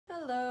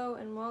Hello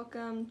and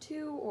welcome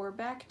to or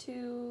back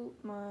to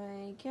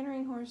my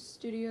Cantering Horse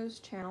Studios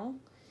channel,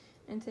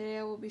 and today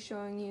I will be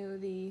showing you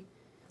the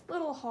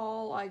little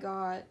haul I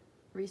got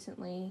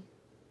recently.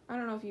 I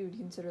don't know if you would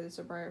consider this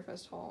a Breyer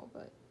haul,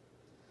 but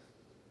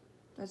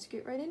let's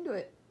get right into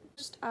it.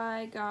 First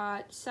I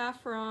got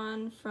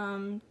Saffron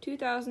from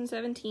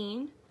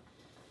 2017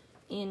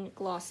 in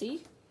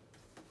glossy.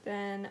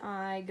 Then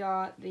I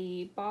got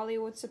the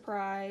Bollywood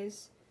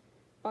Surprise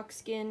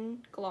Buckskin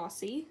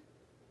Glossy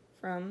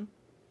from,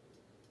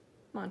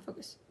 come on,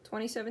 focus,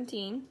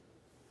 2017.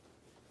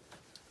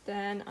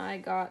 Then I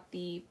got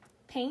the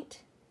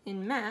Paint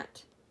in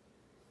Matte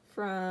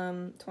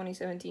from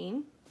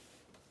 2017.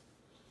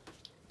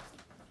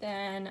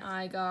 Then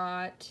I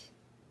got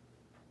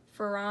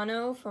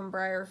Ferrano from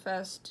Breyer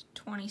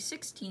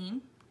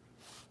 2016.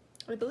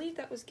 I believe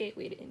that was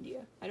Gateway to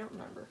India. I don't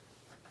remember.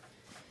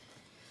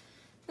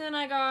 Then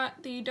I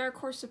got the Dark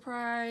Horse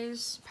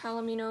Surprise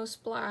Palomino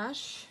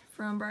Splash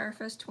from Breyer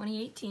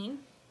 2018,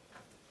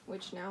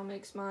 which now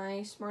makes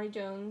my Smarty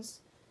Jones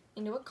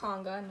into a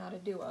conga, not a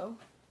duo.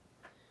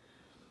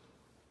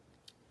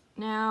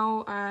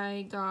 Now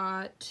I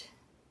got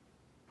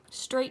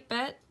Straight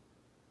Bet,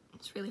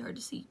 it's really hard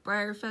to see,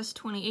 Breyer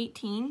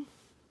 2018.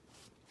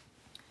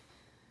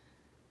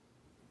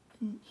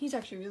 And he's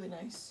actually really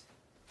nice.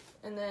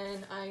 And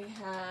then I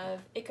have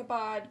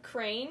Ichabod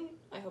Crane,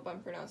 I hope I'm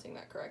pronouncing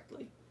that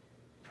correctly,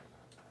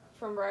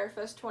 from Breyer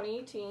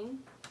 2018.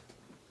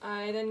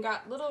 I then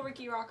got Little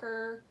Ricky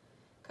Rocker,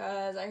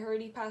 because I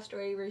heard he passed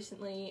away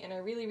recently and I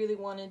really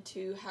wanted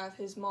to have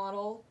his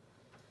model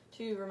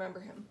to remember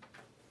him.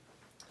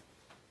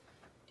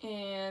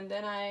 And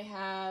then I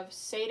have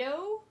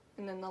Sato,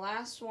 and then the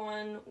last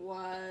one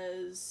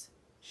was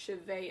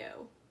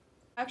Cheveo.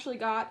 I actually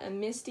got a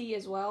Misty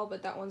as well,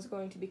 but that one's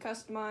going to be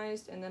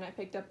customized, and then I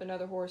picked up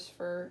another horse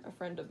for a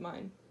friend of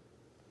mine.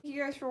 Thank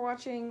you guys for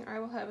watching. I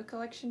will have a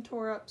collection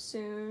tour up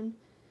soon,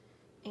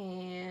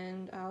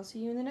 and I'll see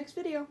you in the next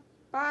video.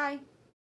 Bye!